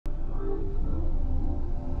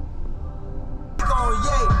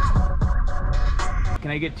Can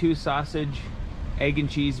I get 2 sausage, egg and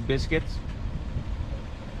cheese biscuits?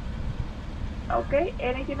 Okay,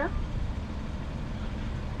 anything else?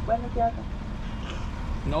 Buenos días.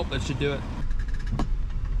 Nope, that should do it.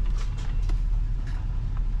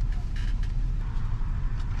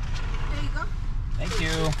 There you go. Thank you.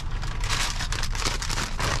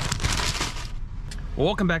 Well,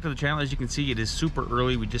 welcome back to the channel. As you can see, it is super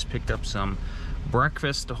early. We just picked up some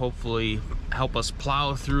breakfast to hopefully help us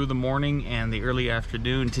plow through the morning and the early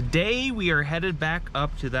afternoon. Today we are headed back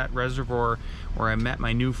up to that reservoir where I met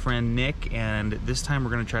my new friend Nick, and this time we're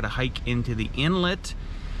going to try to hike into the inlet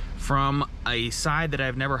from a side that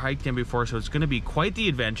I've never hiked in before, so it's going to be quite the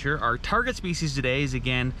adventure. Our target species today is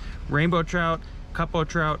again rainbow trout, cutbow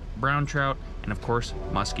trout, brown trout, and of course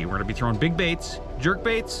muskie. We're going to be throwing big baits, jerk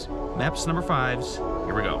baits, MEPS number 5s.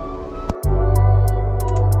 Here we go.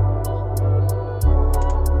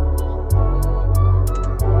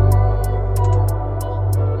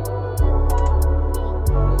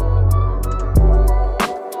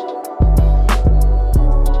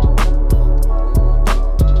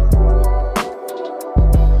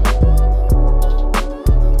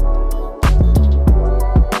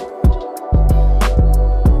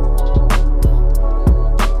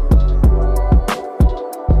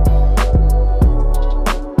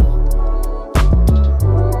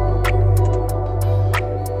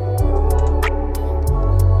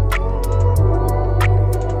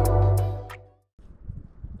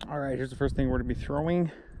 Here's the first thing we're going to be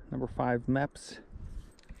throwing, number 5 MEPS.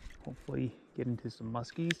 Hopefully get into some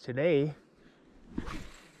muskies. Today,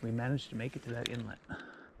 we managed to make it to that inlet.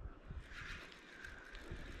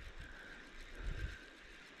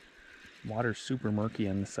 Water's super murky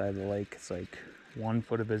on this side of the lake. It's like 1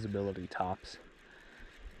 foot of visibility tops.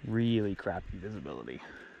 Really crappy visibility.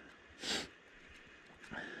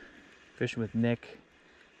 Fishing with Nick.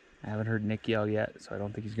 I haven't heard Nick yell yet, so I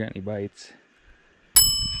don't think he's got any bites.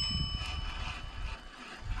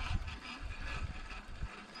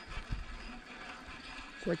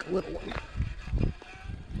 It's like a little one.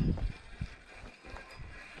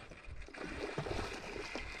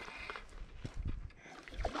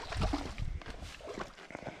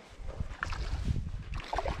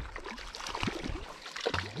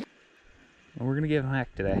 And we're gonna give him a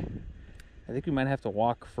heck today. I think we might have to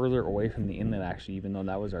walk further away from the inlet actually, even though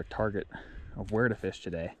that was our target of where to fish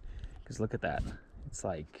today. Because look at that. It's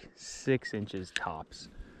like 6 inches tops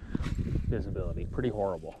visibility. Pretty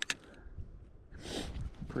horrible.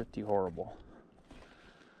 Pretty horrible.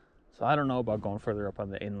 So I don't know about going further up on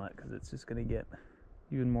the inlet because it's just going to get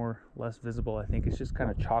even less visible. I think it's just kind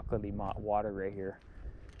of chocolatey water right here.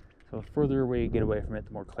 So the further away you get away from it,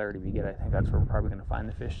 the more clarity we get. I think that's where we're probably going to find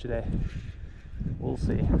the fish today. We'll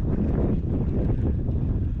see.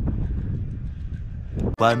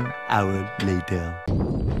 1 hour later.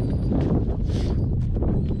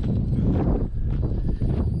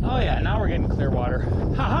 Oh yeah, now we're getting clear water.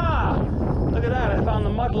 Haha! Look at that, I found the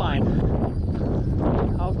mud line.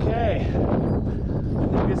 Okay. I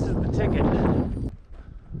think this is the ticket.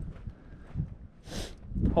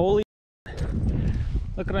 Holy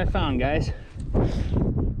look what I found, guys.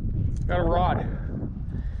 Got a rod.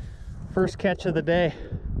 First catch of the day.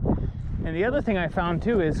 And the other thing I found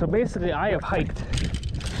too is, so basically I have hiked.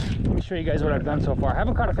 Let me show you guys what I've done so far. I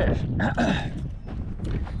haven't caught a fish.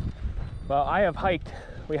 Well, I have hiked.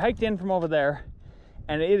 We hiked in from over there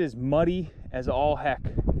and it is muddy as all heck.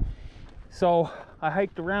 So I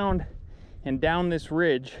hiked around and down this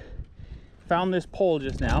ridge, found this pole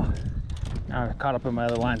just now. Now I caught up in my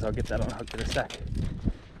other lines. I'll get that unhooked in a sec.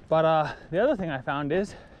 But the other thing I found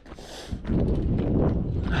is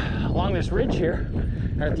along this ridge here,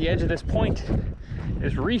 or at the edge of this point,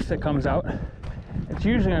 this reef that comes out. It's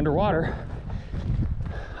usually underwater.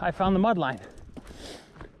 I found the mud line.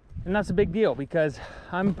 And that's a big deal because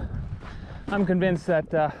I'm convinced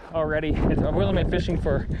that already, I've only been fishing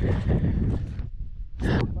for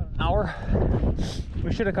about an hour.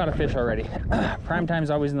 We should have caught a fish already. Prime time's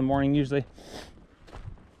always in the morning usually.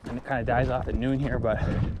 And it kind of dies off at noon here, but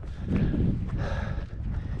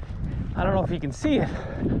I don't know if you can see it,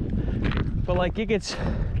 but like it gets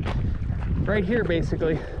right here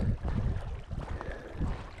basically,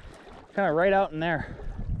 kind of right out in there.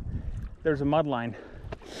 There's a mud line.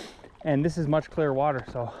 And this is much clearer water,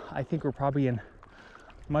 so I think we're probably in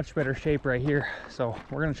much better shape right here. So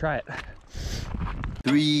we're gonna try it.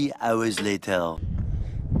 3 hours later.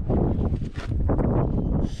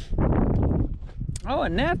 Oh, a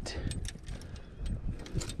net.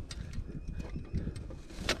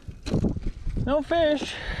 No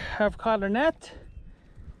fish. Have caught a net.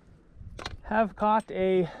 Have caught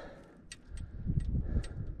a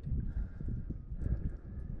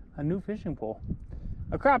a new fishing pole.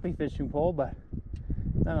 A crappie fishing pole, but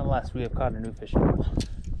nonetheless, we have caught a new fishing pole.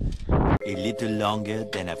 A little longer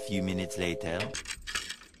than a few minutes later.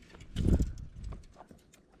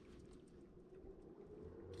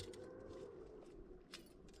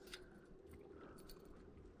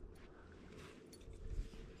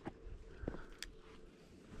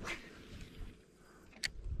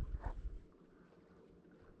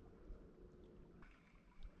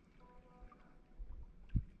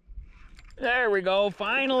 There we go,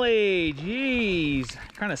 finally. Jeez,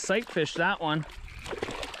 kind of sight fished that one.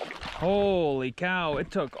 Holy cow, it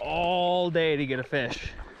took all day to get a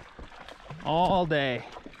fish. All day.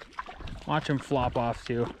 Watch him flop off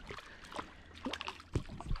too.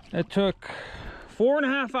 It took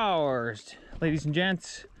 4.5 hours, ladies and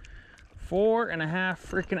gents. 4.5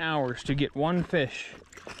 freaking hours to get one fish.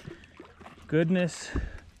 Goodness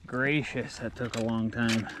gracious, that took a long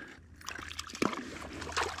time.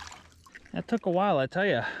 That took a while, I tell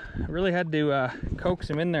you. I really had to coax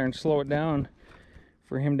him in there and slow it down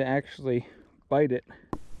for him to actually bite it.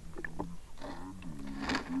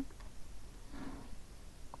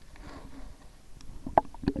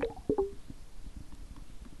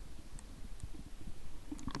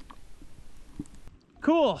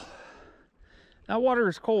 Cool. That water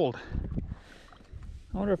is cold.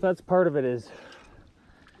 I wonder if that's part of it. Is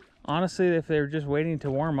honestly, if they're just waiting to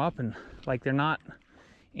warm up and like they're not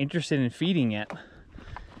interested in feeding yet,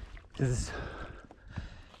 because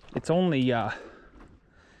it's only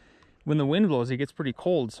when the wind blows it gets pretty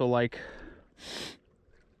cold. So like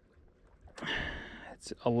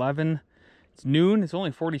it's 11, it's noon, it's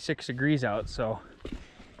only 46 degrees out. So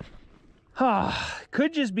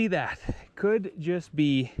could just be that, could just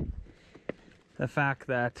be the fact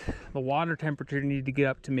that the water temperature needed to get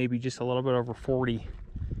up to maybe just a little bit over 40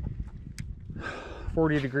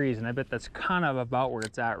 degrees, and I bet that's kind of about where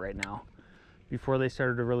it's at right now before they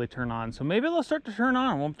started to really turn on. So maybe they'll start to turn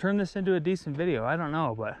on. We'll turn this into a decent video. I don't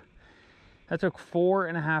know, but that took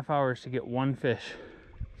 4.5 hours to get one fish,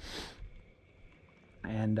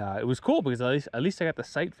 and it was cool because at least I got to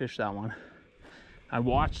sight fish that one. I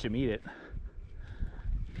watched him eat it.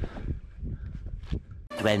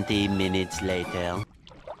 20 minutes later.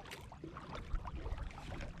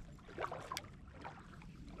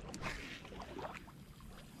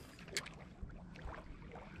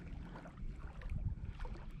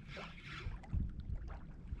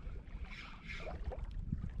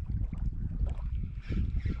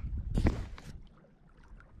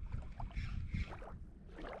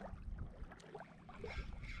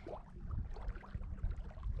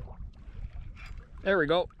 There we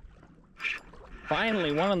go.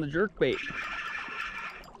 Finally, one on the jerkbait.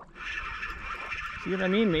 See what I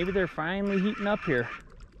mean? Maybe they're finally heating up here.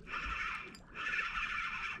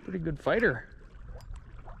 Pretty good fighter.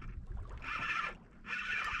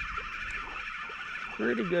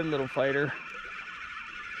 Pretty good little fighter.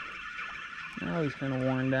 Now he's kind of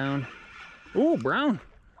worn down. Ooh, brown.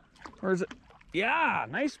 Or is it? Yeah,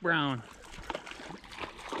 nice brown.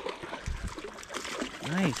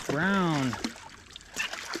 Nice brown.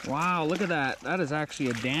 Wow, look at that. That is actually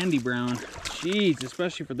a dandy brown. Jeez,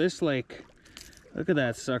 especially for this lake. Look at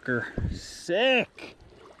that sucker. Sick.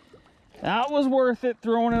 That was worth it,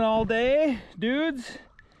 throwing it all day, dudes.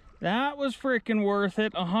 That was freaking worth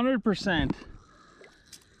it, 100%.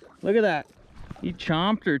 Look at that. He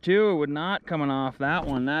chomped her too. It would not coming off that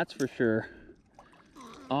one, that's for sure.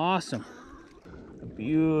 Awesome. A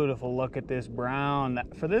beautiful look at this brown.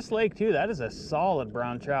 For this lake too, that is a solid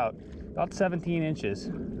brown trout. About 17 inches.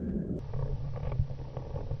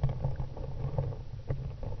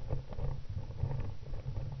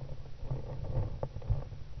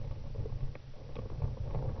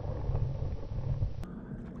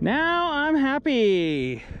 Now I'm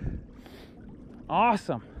happy.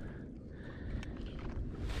 Awesome.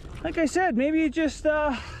 Like I said, maybe it just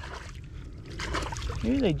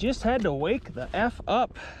maybe they just had to wake the F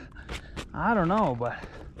up. I don't know, but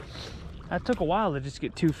that took a while to just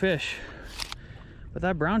get 2 fish. But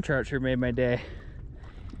that brown trout sure made my day.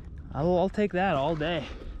 I'll take that all day.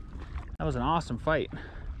 That was an awesome fight.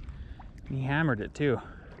 And he hammered it too.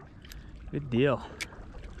 Good deal.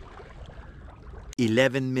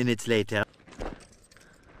 11 minutes later.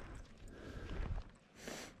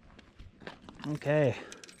 Okay.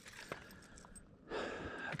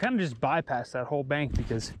 I kind of just bypassed that whole bank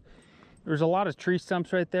because there's a lot of tree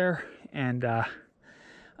stumps right there, and I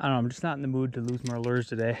don't know, I'm just not in the mood to lose more lures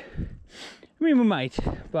today. I mean, we might,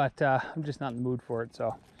 but I'm just not in the mood for it.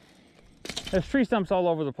 So there's tree stumps all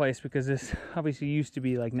over the place because this obviously used to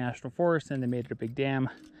be like national forest, and they made it a big dam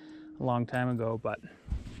a long time ago. But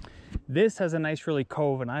This has a nice really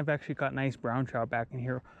cove, and I've actually got nice brown trout back in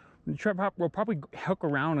here. We'll probably hook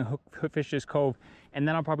around and fish this cove, and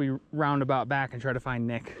then I'll probably round about back and try to find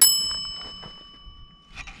Nick.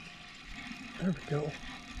 There we go.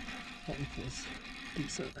 That one feels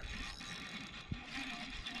decent.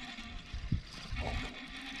 Oh.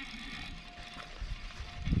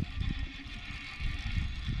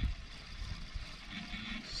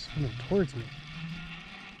 Swimming towards me.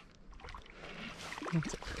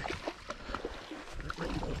 That's okay.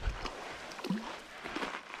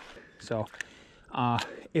 So,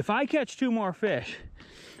 if I catch 2 more fish,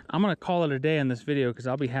 I'm gonna call it a day on this video because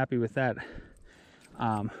I'll be happy with that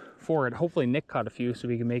for it. Hopefully Nick caught a few so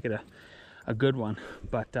we can make it a good one,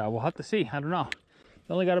 but we'll have to see. I don't know.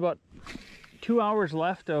 I only got about 2 hours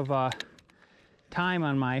left of time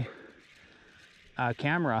on my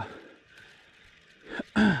camera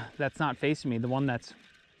that's not facing me. The one that's,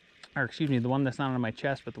 or excuse me, the one that's not on my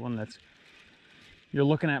chest, but the one that's you're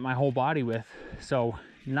looking at my whole body with. So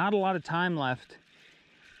not a lot of time left.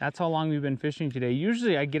 That's how long we've been fishing today.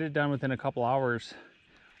 Usually I get it done within a couple hours,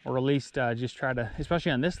 or at least just try to,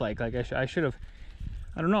 especially on this lake. Like I should have,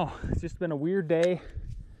 I don't know, it's just been a weird day.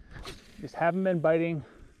 Just haven't been biting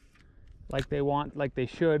like they want, like they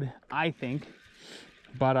should, I think.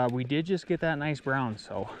 But we did just get that nice brown,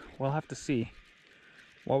 so we'll have to see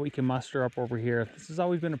what we can muster up over here. This has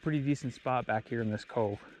always been a pretty decent spot back here in this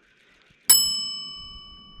cove.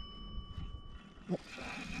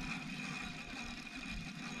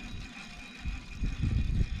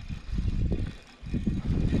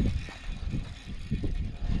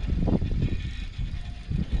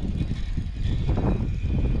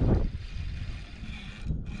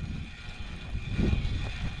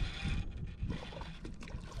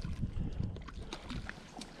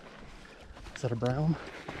 Is that a brown?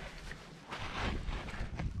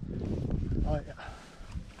 Oh yeah.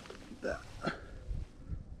 That.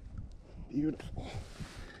 Beautiful.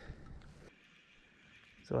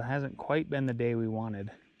 So it hasn't quite been the day we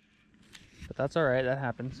wanted, but that's all right, that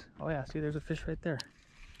happens. Oh yeah, see, there's a fish right there.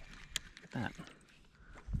 Look at that.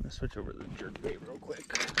 I'm gonna switch over to the jerk bait real quick.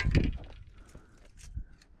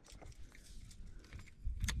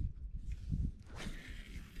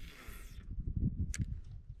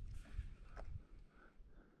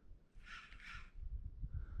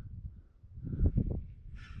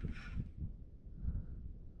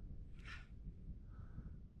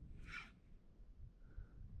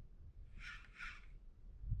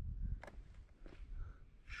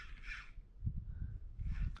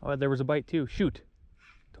 Oh, there was a bite too. Shoot.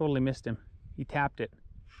 Totally missed him. He tapped it.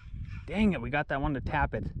 Dang it, we got that one to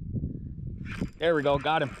tap it. There we go,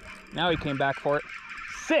 got him. Now he came back for it.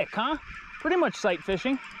 Sick, huh? Pretty much sight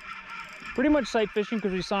fishing. Pretty much sight fishing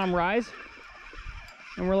because we saw him rise.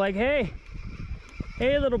 And we're like, hey,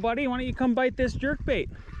 little buddy, why don't you come bite this jerk bait?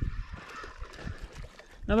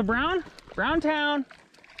 Another brown? Brown town.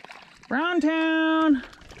 Brown town.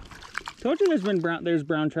 Told you there's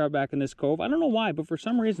brown trout back in this cove. I don't know why, but for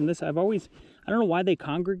some reason I don't know why they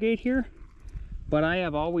congregate here, but I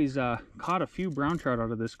have always caught a few brown trout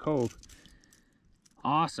out of this cove.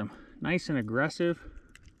 Awesome, nice and aggressive.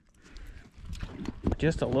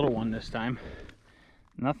 Just a little one this time.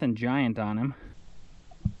 Nothing giant on him.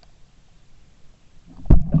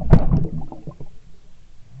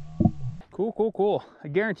 Cool, cool, cool. I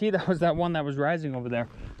guarantee that was that one that was rising over there.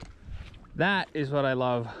 That is what I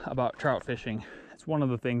love about trout fishing. It's one of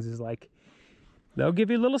the things is like, they'll give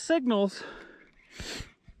you little signals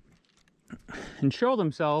and show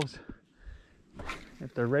themselves.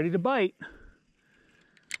 If they're ready to bite,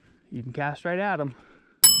 you can cast right at them.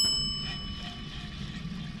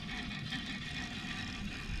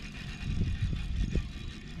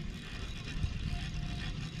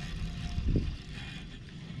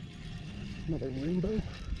 Another rainbow.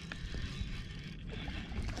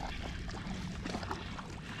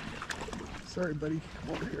 Sorry, buddy.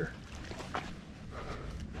 Come over here.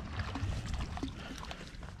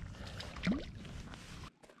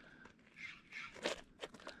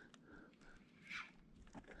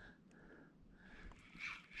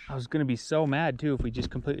 I was gonna be so mad too if we just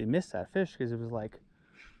completely missed that fish, because it was like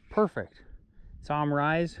perfect. Saw him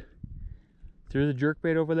rise, threw the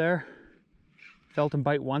jerkbait over there, felt him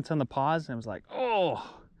bite once on the paws, and I was like,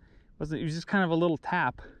 oh, it was just kind of a little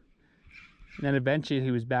tap. And then eventually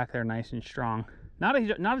he was back there nice and strong. Not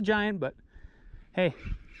a giant, but hey,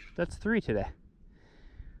 that's 3 today.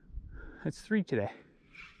 That's 3 today.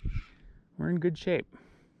 We're in good shape.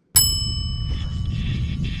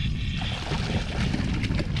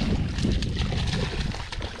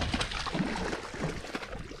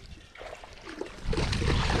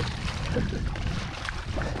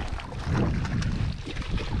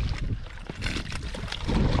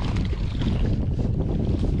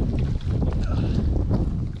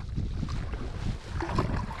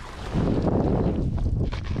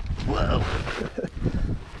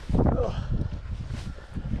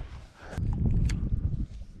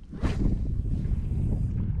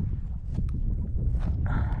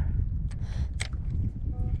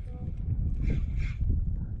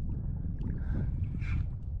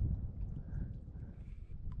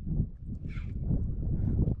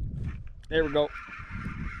 There we go.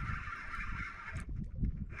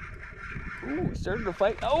 Ooh, he started to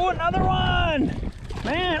fight. Oh, another one!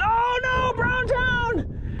 Man, oh no, Brown Trout!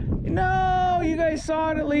 No, you guys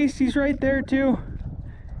saw it at least. He's right there too.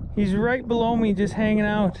 He's right below me, just hanging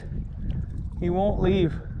out. He won't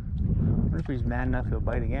leave. I wonder if he's mad enough he'll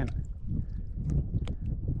bite again.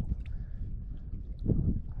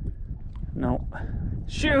 No.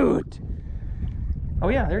 Shoot! Oh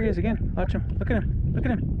yeah, there he is again. Watch him. Look at him. Look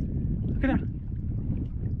at him. Look at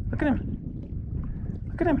him. Look at him.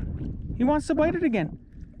 Look at him. He wants to bite it again.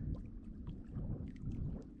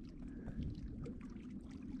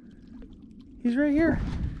 He's right here.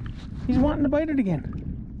 He's wanting to bite it again.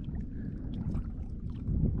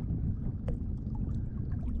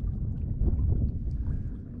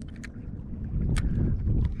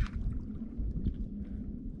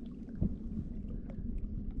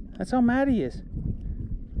 That's how mad he is.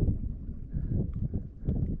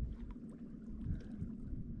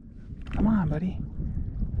 Come on, buddy.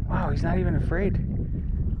 Wow, he's not even afraid.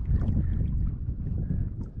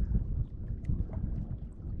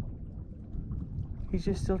 He's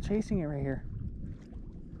just still chasing it right here.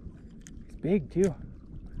 It's big too.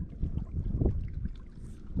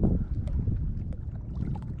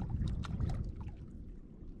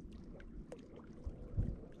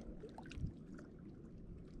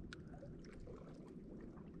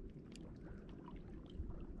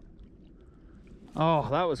 Oh,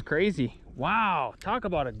 that was crazy. Wow, talk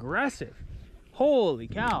about aggressive. Holy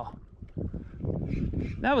cow.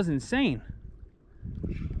 That was insane.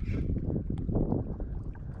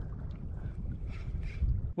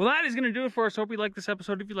 Well, that is going to do it for us. Hope you liked this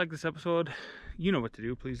episode. If you like this episode, you know what to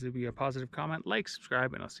do. Please leave me a positive comment, like,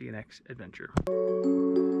 subscribe, and I'll see you next adventure.